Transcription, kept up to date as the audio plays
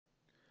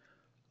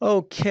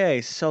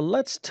Okay, so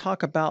let's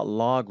talk about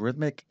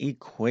logarithmic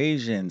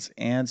equations.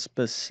 And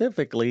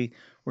specifically,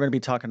 we're going to be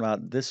talking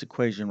about this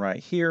equation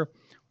right here,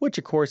 which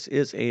of course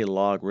is a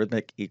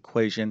logarithmic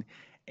equation.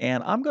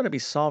 And I'm going to be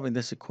solving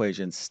this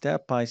equation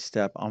step by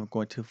step. I'm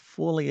going to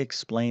fully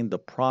explain the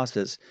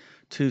process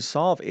to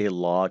solve a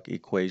log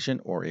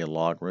equation or a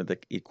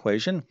logarithmic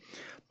equation.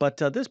 But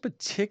this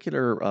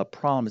particular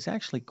problem is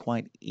actually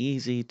quite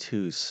easy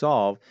to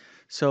solve.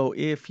 So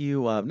if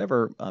you have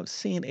never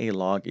seen a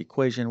log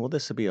equation, well,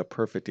 this would be a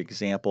perfect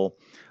example,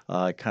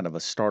 kind of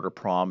a starter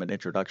problem, an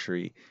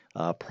introductory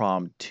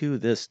problem to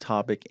this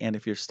topic. And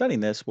if you're studying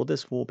this, well,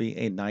 this will be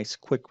a nice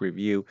quick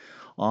review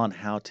on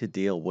how to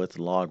deal with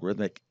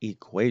logarithmic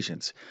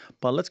equations.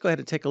 But let's go ahead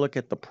and take a look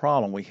at the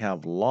problem. We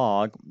have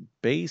log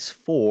base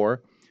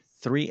 4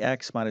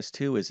 3x minus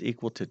 2 is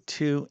equal to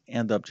 2,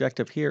 and the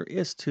objective here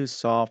is to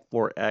solve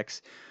for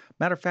x.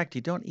 Matter of fact,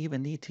 you don't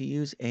even need to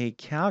use a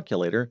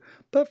calculator,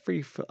 but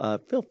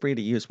feel free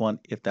to use one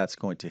if that's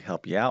going to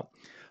help you out.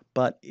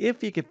 But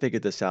if you could figure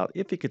this out,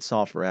 if you could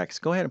solve for x,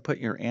 go ahead and put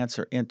your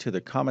answer into the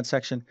comment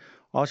section.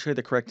 I'll show you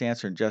the correct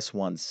answer in just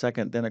 1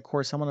 second. Then, of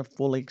course, I'm going to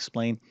fully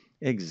explain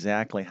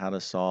exactly how to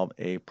solve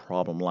a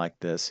problem like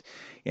this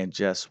in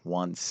just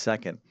 1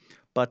 second.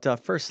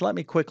 But first, let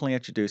me quickly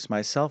introduce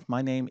myself.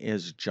 My name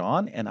is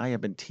John, and I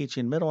have been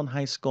teaching middle and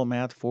high school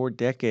math for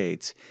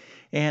decades.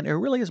 And it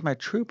really is my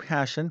true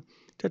passion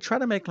to try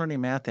to make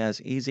learning math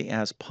as easy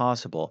as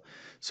possible.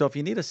 So if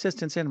you need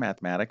assistance in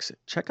mathematics,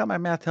 check out my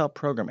math help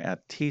program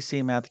at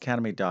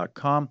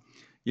tcmathacademy.com.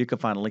 You can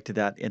find a link to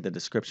that in the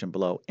description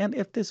below. And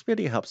if this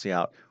video helps you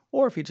out,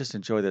 or if you just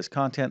enjoy this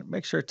content,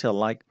 make sure to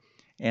like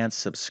and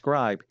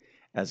subscribe,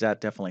 as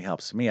that definitely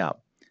helps me out.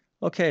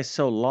 Okay,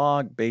 so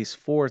log base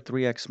 4,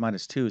 3x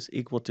minus 2 is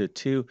equal to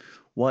 2.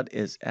 What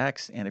is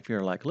x? And if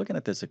you're like looking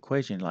at this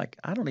equation, like,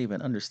 I don't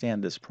even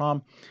understand this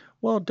problem,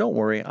 well, don't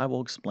worry, I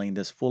will explain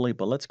this fully,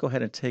 but let's go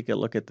ahead and take a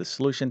look at the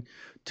solution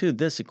to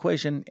this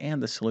equation,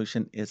 and the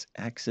solution is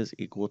x is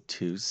equal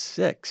to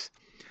 6.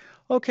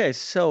 Okay,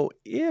 so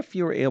if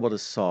you were able to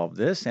solve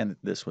this, and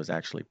this was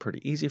actually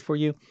pretty easy for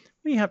you,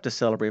 we have to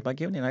celebrate by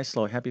giving you a nice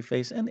slow happy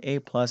face, an A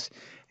plus,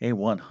 a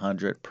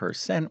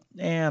 100%,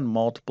 and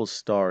multiple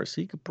stars. So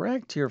you can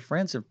brag to your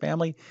friends and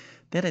family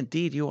that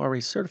indeed you are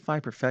a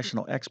certified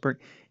professional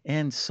expert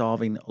in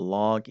solving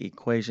log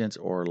equations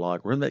or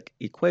logarithmic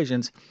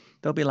equations.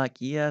 They'll be like,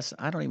 yes,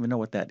 I don't even know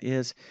what that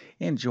is.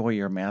 Enjoy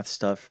your math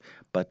stuff.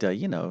 But,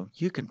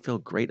 you can feel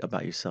great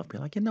about yourself. Be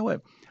like, you know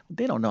what?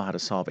 They don't know how to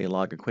solve a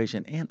log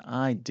equation, and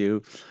I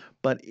do.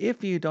 But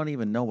if you don't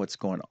even know what's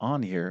going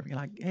on here, you're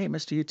like, hey,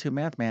 Mr. YouTube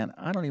Math Man,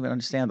 I don't even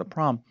understand the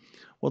problem.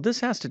 Well, this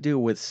has to do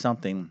with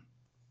something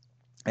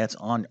that's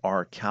on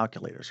our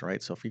calculators,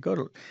 right? So if you go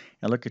to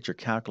and look at your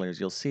calculators,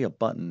 you'll see a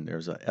button.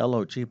 There's a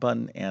LOG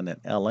button and an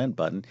LN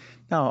button.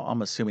 Now,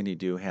 I'm assuming you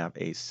do have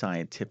a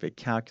scientific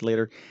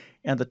calculator.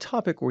 And the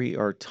topic we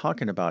are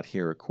talking about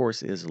here, of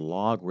course, is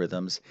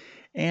logarithms.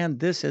 And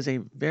this is a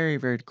very,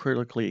 very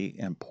critically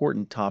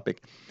important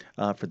topic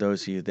for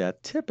those of you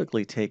that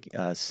typically take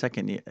a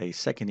second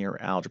year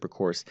algebra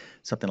course,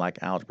 something like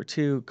Algebra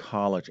 2,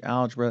 college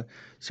algebra,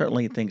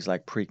 certainly things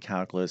like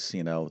pre-calculus,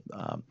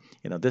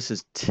 this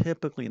is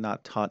typically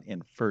not taught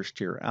in first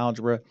year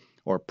algebra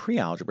or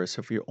pre-algebra. So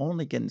if you're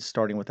only getting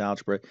starting with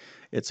algebra,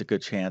 it's a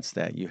good chance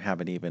that you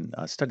haven't even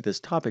studied this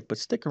topic. But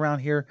stick around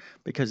here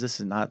because this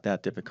is not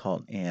that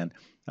difficult, and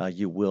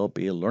you will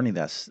be learning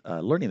this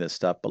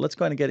stuff. But let's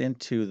go ahead and get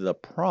into the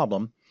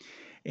problem.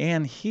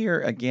 And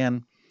here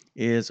again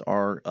is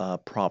our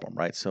problem,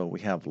 right? So we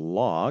have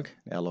log,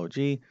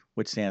 L-O-G,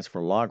 which stands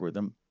for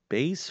logarithm.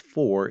 Base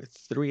 4,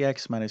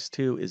 3x minus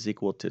 2 is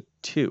equal to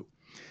 2.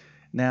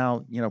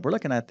 Now, we're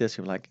looking at this,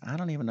 you're like, I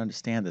don't even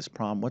understand this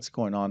problem. What's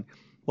going on?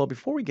 Well,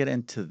 before we get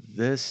into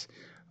this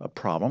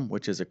problem,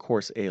 which is, of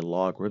course, a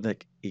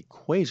logarithmic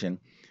equation,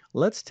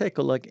 let's take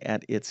a look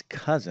at its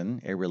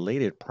cousin, a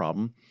related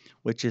problem,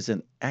 which is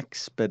an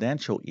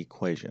exponential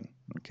equation.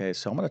 Okay,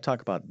 so I'm going to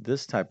talk about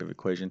this type of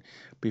equation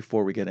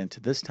before we get into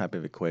this type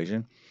of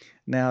equation.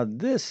 Now,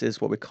 this is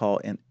what we call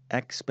an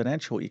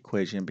exponential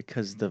equation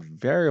because the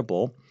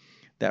variable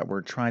that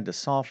we're trying to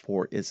solve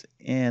for is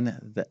in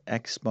the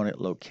exponent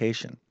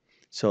location.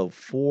 So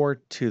 4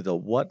 to the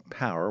what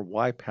power,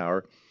 y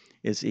power,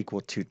 is equal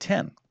to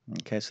 10.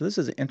 Okay, so this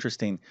is an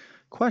interesting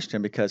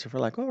question because if we're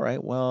like, all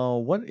right,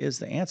 well, what is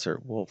the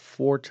answer? Well,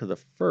 4 to the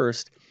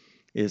first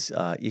is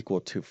equal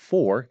to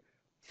 4.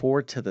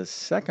 4 to the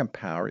second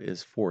power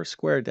is 4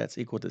 squared. That's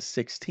equal to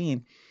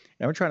 16.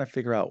 And we're trying to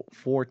figure out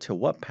 4 to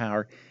what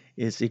power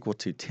is equal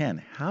to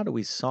 10. How do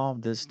we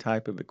solve this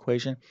type of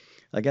equation?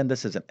 Again,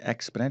 this is an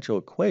exponential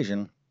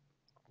equation.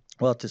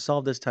 Well, to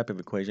solve this type of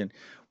equation,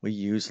 we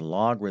use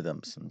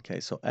logarithms.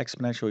 Okay, so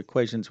exponential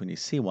equations, when you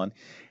see one,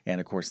 and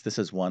of course this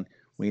is one,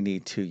 we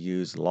need to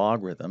use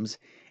logarithms.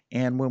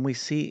 And when we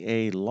see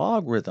a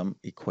logarithm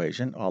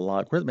equation, a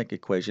logarithmic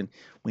equation,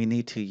 we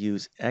need to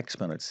use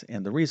exponents.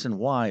 And the reason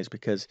why is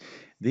because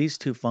these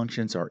two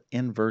functions are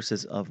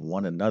inverses of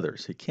one another.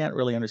 So you can't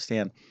really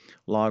understand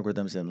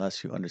logarithms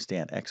unless you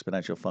understand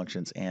exponential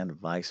functions and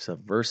vice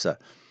versa.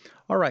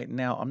 All right,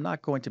 now I'm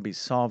not going to be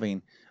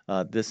solving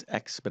this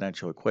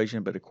exponential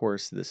equation, but of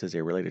course this is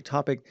a related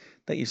topic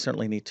that you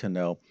certainly need to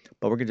know.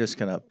 But we're just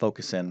going to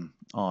focus in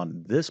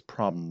on this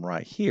problem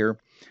right here.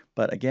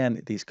 But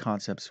again, these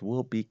concepts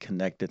will be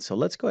connected. So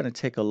let's go ahead and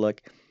take a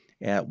look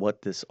at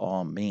what this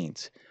all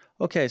means.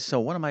 Okay,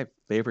 so one of my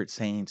favorite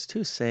sayings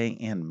to say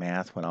in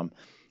math when I'm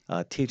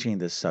teaching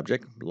this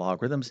subject,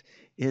 logarithms,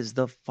 is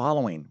the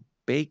following: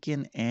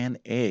 bacon and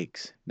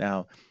eggs.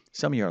 Now,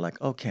 some of you are like,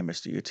 okay,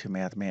 Mr. YouTube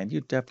Math Man, you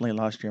definitely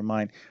lost your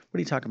mind. What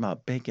are you talking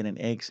about, bacon and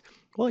eggs?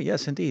 Well,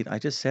 yes, indeed. I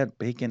just said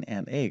bacon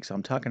and eggs.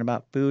 I'm talking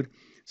about food.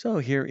 So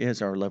here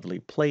is our lovely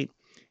plate.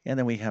 And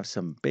then we have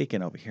some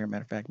bacon over here.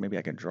 Matter of fact, maybe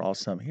I can draw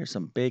some. Here's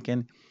some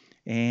bacon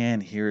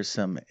and here's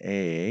some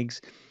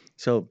eggs.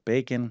 So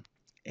bacon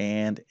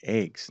and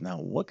eggs. Now,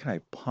 what can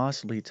I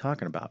possibly be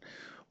talking about?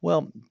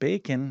 Well,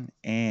 bacon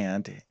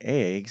and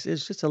eggs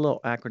is just a little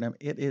acronym.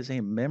 It is a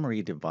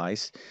memory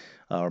device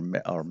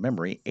or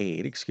memory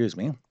aid, excuse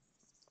me,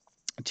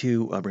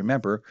 to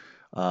remember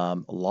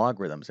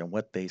logarithms and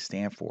what they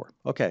stand for.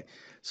 Okay,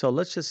 so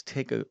let's just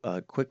take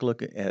a quick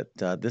look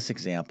at this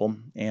example.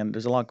 And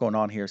there's a lot going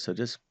on here, so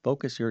just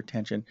focus your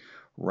attention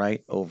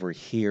right over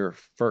here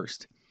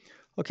first.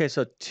 Okay,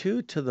 so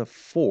 2 to the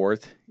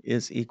fourth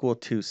is equal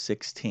to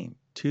 16.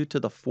 2 to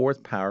the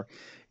fourth power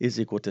is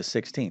equal to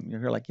 16.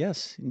 You're like,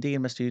 yes, indeed,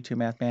 Mr. YouTube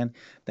Math Man,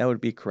 that would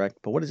be correct.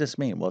 But what does this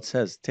mean? Well, it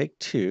says take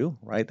 2,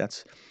 right?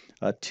 That's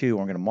 2.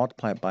 We're going to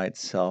multiply it by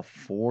itself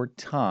 4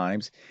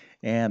 times,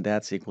 and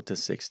that's equal to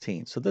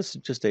 16. So this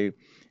is just an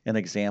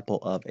example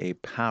of a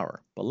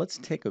power. But let's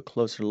take a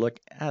closer look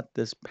at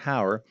this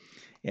power,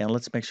 and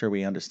let's make sure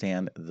we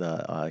understand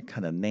the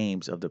kind of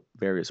names of the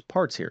various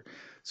parts here.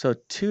 So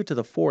 2 to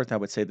the fourth, I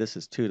would say this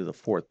is 2 to the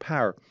fourth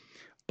power.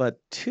 But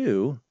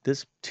 2,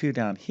 this 2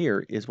 down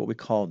here is what we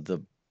call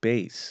the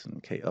base,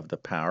 okay, of the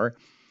power.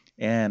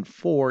 And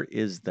 4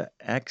 is the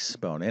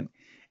exponent.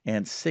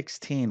 And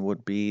 16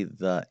 would be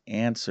the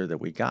answer that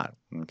we got,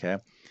 okay?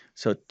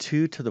 So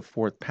 2 to the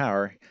fourth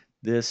power,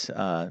 this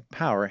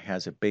power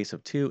has a base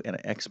of 2 and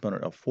an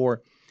exponent of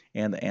 4,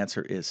 and the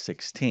answer is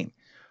 16.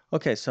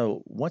 Okay,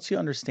 so once you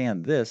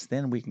understand this,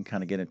 then we can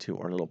kind of get into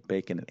our little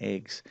bacon and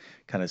eggs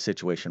kind of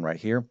situation right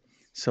here.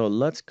 So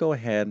let's go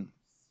ahead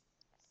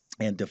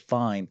and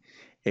define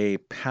a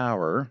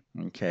power,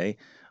 okay,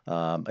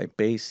 a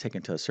base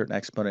taken to a certain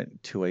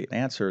exponent to an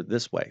answer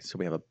this way. So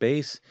we have a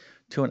base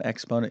to an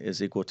exponent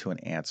is equal to an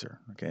answer.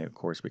 Okay, of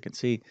course, we can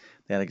see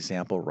that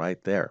example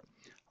right there.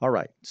 All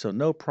right, so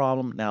no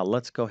problem. Now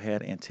let's go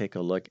ahead and take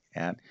a look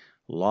at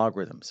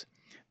logarithms.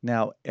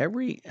 Now,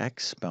 every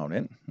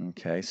exponent,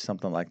 okay,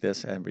 something like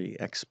this, every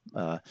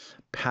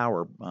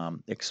power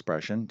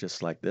expression,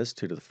 just like this,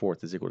 2 to the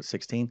fourth is equal to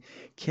 16,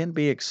 can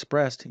be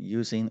expressed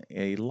using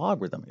a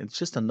logarithm. It's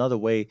just another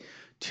way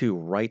to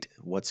write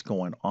what's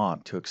going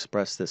on, to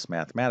express this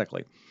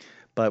mathematically.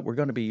 But we're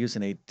going to be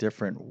using a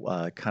different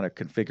kind of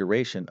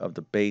configuration of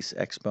the base,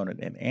 exponent,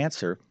 and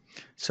answer.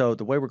 So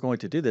the way we're going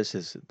to do this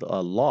is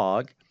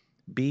log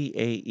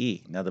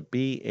BAE. Now the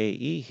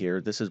BAE here,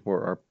 this is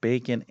where our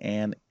bacon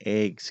and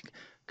eggs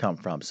come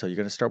from. So you're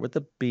going to start with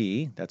the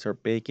B, that's our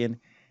bacon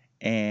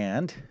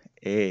and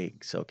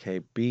eggs, okay,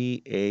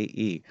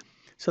 BAE.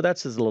 So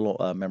that's his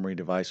little memory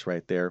device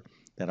right there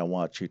that I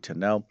want you to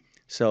know.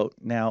 So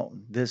now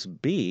this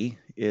B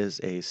is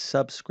a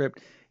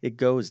subscript. It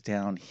goes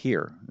down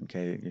here,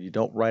 okay? You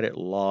don't write it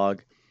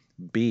log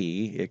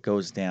B. It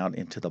goes down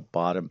into the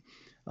bottom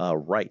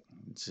right.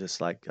 It's just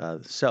like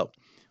so.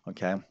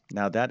 Okay,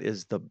 now that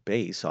is the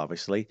base,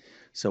 obviously.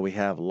 So we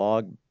have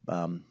log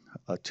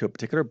to a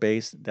particular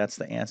base, that's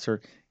the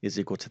answer, is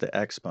equal to the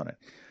exponent.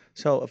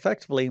 So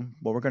effectively,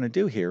 what we're going to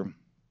do here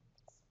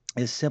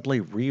is simply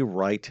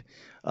rewrite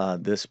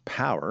this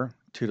power,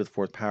 2 to the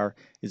fourth power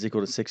is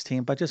equal to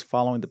 16, by just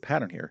following the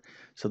pattern here.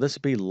 So this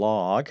would be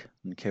log,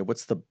 okay,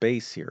 what's the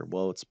base here?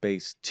 Well, it's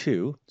base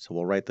 2, so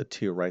we'll write the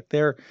 2 right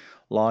there.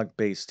 Log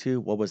base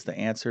 2, what was the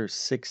answer?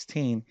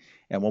 16,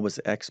 and what was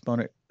the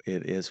exponent?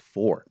 It is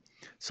 4.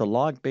 So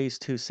log base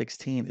 2,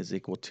 16 is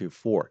equal to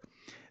 4.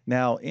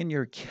 Now, in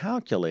your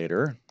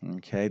calculator,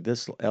 okay,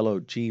 this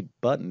LOG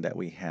button that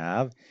we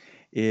have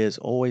is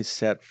always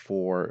set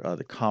for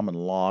the common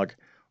log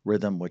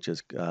rhythm, which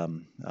is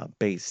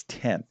base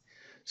 10.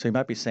 So you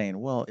might be saying,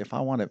 well, if I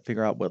want to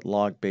figure out what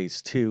log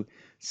base 2,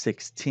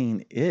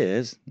 16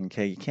 is,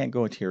 okay, you can't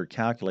go into your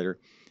calculator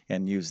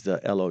and use the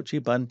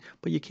LOG button,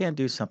 but you can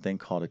do something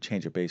called a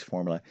change of base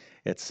formula.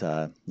 It's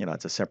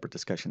it's a separate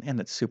discussion, and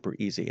it's super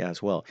easy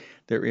as well.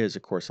 There is,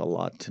 of course, a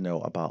lot to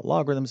know about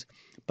logarithms,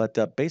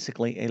 but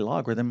basically a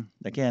logarithm,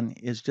 again,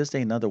 is just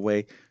another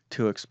way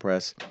to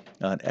express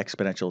an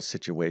exponential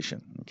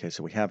situation. Okay,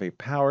 so we have a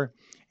power,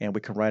 and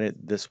we can write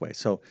it this way.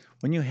 So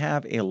when you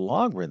have a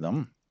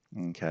logarithm,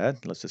 okay,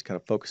 let's just kind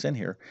of focus in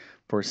here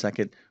for a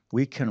second,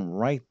 we can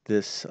write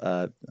this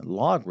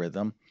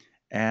logarithm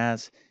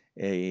as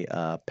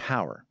a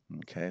power.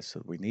 Okay,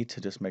 so we need to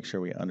just make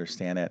sure we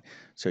understand it.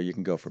 So you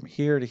can go from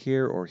here to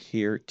here or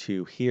here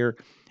to here.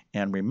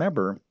 And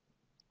remember,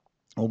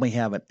 when we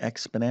have an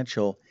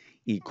exponential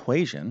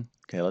equation,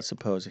 Okay, let's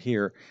suppose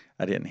here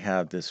I didn't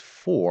have this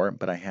 4,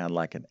 but I had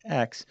like an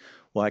x.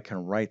 Well, I can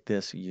write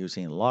this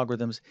using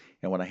logarithms.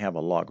 And when I have a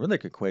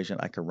logarithmic equation,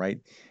 I can write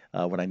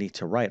what I need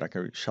to write. I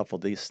can shuffle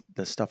this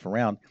stuff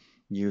around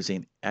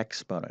using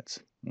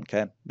exponents.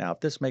 Okay, now if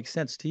this makes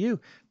sense to you,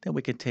 then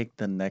we can take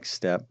the next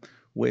step,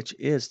 which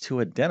is to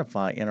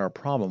identify in our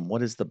problem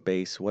what is the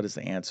base, what is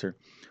the answer,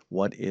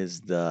 what is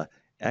the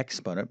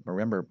exponent.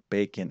 Remember,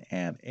 bacon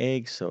and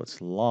eggs, so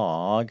it's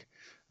log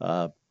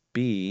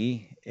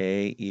B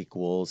A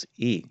equals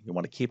E. You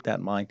want to keep that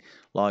in mind,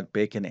 log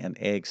bacon and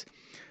eggs.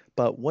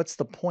 But what's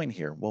the point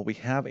here? Well, we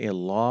have a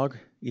log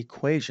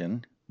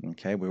equation.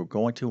 Okay, we're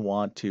going to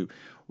want to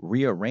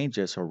rearrange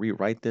this or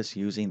rewrite this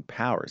using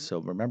power. So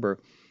remember,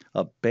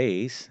 a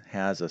base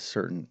has a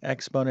certain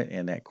exponent,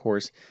 and of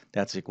course,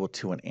 that's equal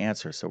to an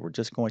answer. So we're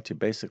just going to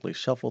basically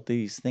shuffle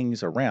these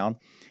things around.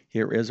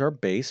 Here is our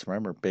base.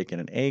 Remember, bacon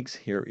and eggs.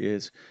 Here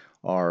is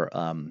our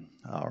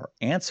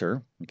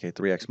answer. Okay,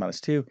 3x minus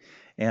 2,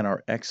 and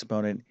our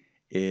exponent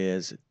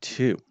is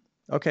 2.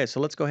 Okay, so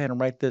let's go ahead and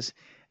write this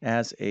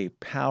as a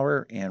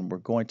power, and we're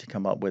going to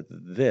come up with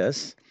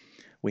this.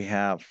 We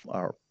have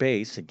our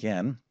base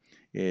again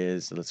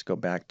is, let's go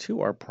back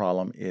to our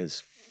problem,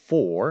 is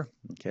 4.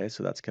 Okay,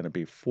 so that's going to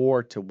be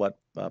 4 to what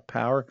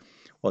power?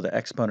 Well, the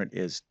exponent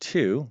is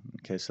 2.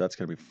 Okay, so that's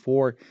going to be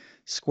 4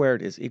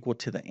 squared is equal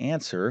to the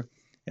answer,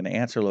 and the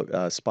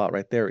answer spot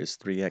right there is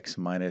 3x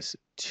minus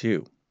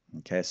 2.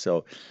 Okay,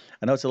 so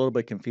I know it's a little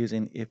bit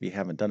confusing if you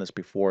haven't done this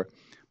before,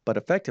 but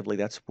effectively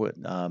that's what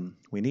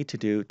we need to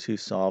do to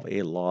solve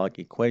a log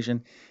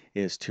equation,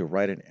 is to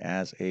write it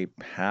as a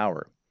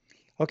power.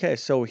 Okay,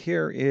 so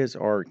here is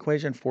our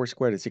equation. 4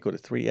 squared is equal to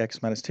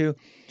 3x minus 2.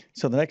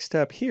 So the next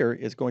step here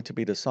is going to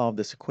be to solve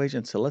this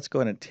equation. So let's go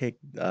ahead and take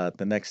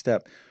the next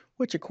step,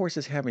 which of course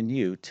is having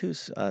you to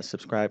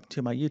subscribe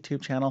to my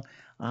YouTube channel.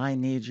 I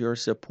need your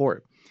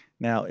support.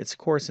 Now, it's of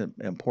course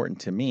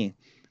important to me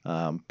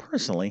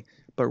personally,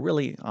 but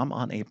really I'm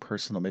on a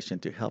personal mission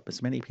to help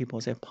as many people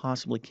as I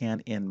possibly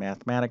can in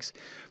mathematics.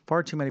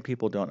 Far too many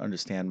people don't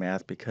understand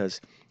math because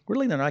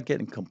really they're not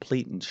getting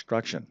complete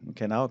instruction.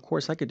 Okay, now of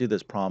course I could do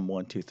this problem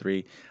 1, 2,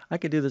 3. I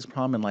could do this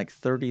problem in like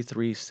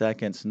 33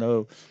 seconds.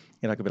 No,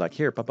 I could be like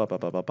here, ba ba ba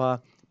ba ba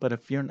ba. But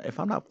if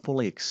I'm not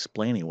fully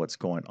explaining what's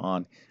going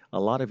on, a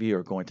lot of you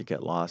are going to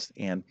get lost.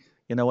 And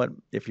you know what?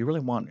 If you really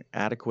want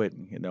adequate,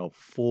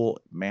 full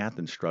math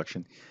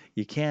instruction,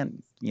 you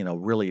can't,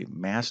 really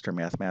master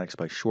mathematics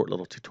by short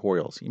little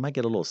tutorials. You might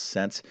get a little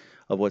sense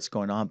of what's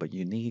going on, but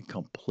you need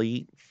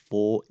complete,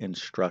 full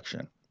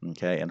instruction.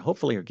 Okay, and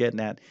hopefully you're getting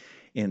that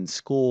in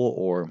school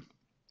or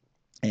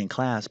in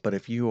class. But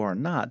if you are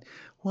not,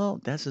 well,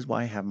 this is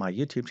why I have my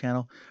YouTube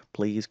channel.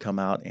 Please come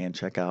out and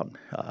check out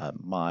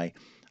my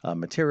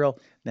material.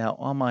 Now,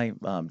 on my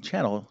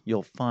channel,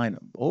 you'll find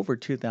over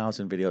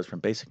 2,000 videos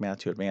from basic math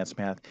to advanced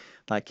math,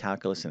 like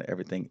calculus and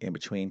everything in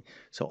between.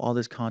 So all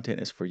this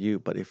content is for you.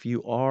 But if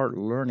you are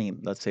learning,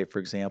 let's say, for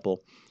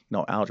example,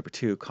 Algebra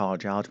 2,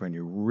 college algebra, and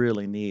you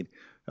really need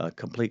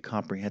complete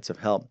comprehensive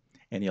help,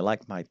 and you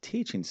like my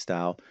teaching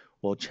style,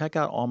 well, check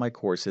out all my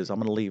courses. I'm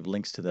going to leave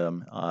links to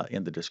them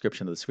in the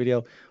description of this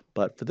video.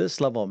 But for this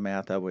level of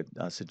math, I would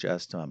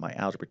suggest my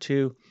Algebra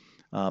 2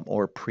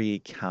 or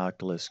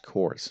Pre-Calculus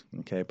course.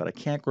 Okay, but I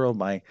can't grow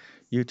my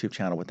YouTube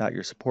channel without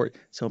your support.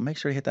 So make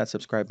sure you hit that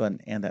subscribe button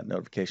and that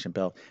notification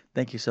bell.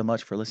 Thank you so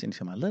much for listening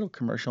to my little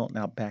commercial.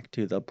 Now back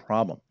to the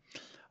problem.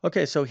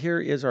 Okay, so here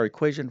is our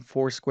equation.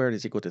 4 squared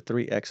is equal to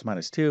 3x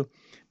minus 2.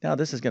 Now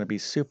this is going to be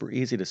super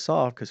easy to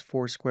solve because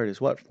 4 squared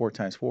is what? 4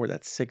 times 4,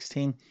 that's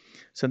 16.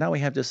 So now we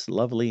have this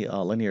lovely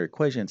linear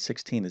equation.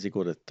 16 is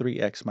equal to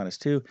 3x minus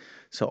 2.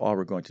 So all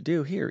we're going to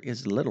do here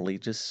is literally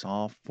just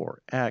solve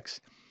for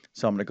x.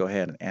 So I'm going to go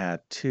ahead and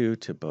add 2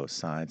 to both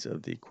sides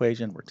of the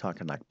equation. We're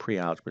talking like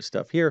pre-algebra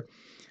stuff here.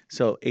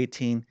 So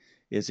 18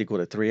 is equal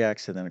to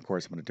 3x, and then of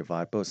course I'm going to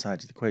divide both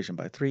sides of the equation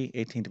by 3.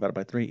 18 divided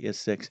by 3 is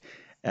 6.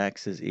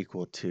 X is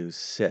equal to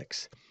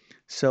 6.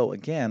 So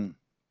again,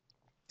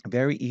 a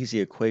very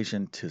easy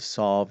equation to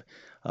solve.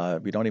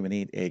 We don't even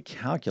need a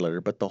calculator,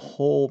 but the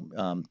whole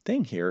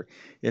thing here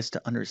is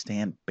to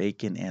understand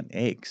bacon and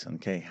eggs,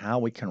 okay? How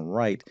we can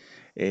write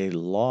a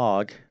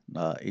log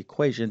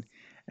equation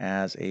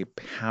as a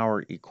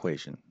power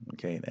equation,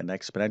 okay? An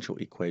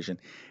exponential equation.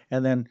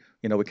 And then,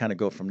 we kind of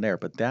go from there.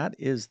 But that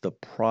is the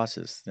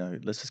process. Now,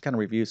 let's just kind of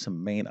review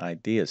some main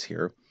ideas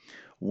here.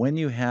 When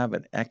you have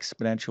an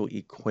exponential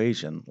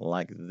equation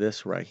like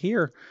this right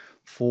here,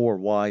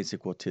 4y is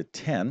equal to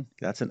 10,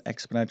 that's an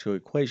exponential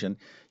equation.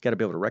 You got to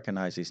be able to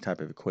recognize these type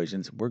of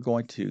equations. We're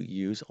going to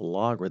use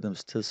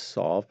logarithms to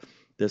solve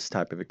this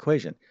type of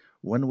equation.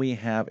 When we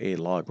have a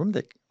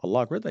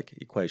logarithmic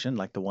equation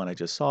like the one I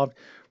just solved,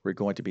 we're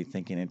going to be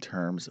thinking in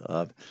terms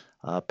of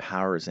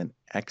powers and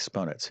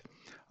exponents.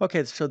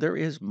 Okay, so there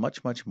is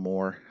much, much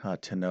more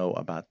to know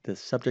about this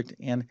subject,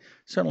 and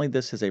certainly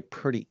this is a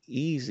pretty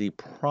easy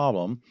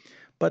problem,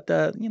 but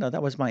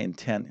that was my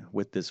intent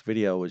with this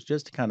video, was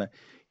just to kind of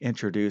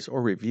introduce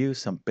or review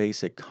some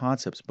basic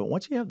concepts. But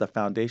once you have the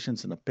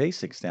foundations and the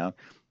basics down,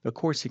 of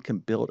course you can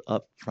build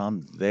up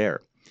from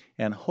there.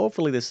 And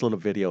hopefully this little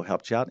video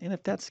helped you out. And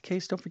if that's the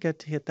case, don't forget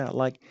to hit that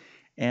like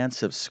and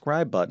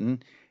subscribe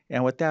button.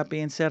 And with that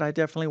being said, I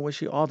definitely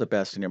wish you all the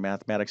best in your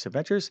mathematics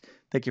adventures.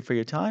 Thank you for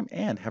your time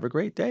and have a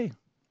great day.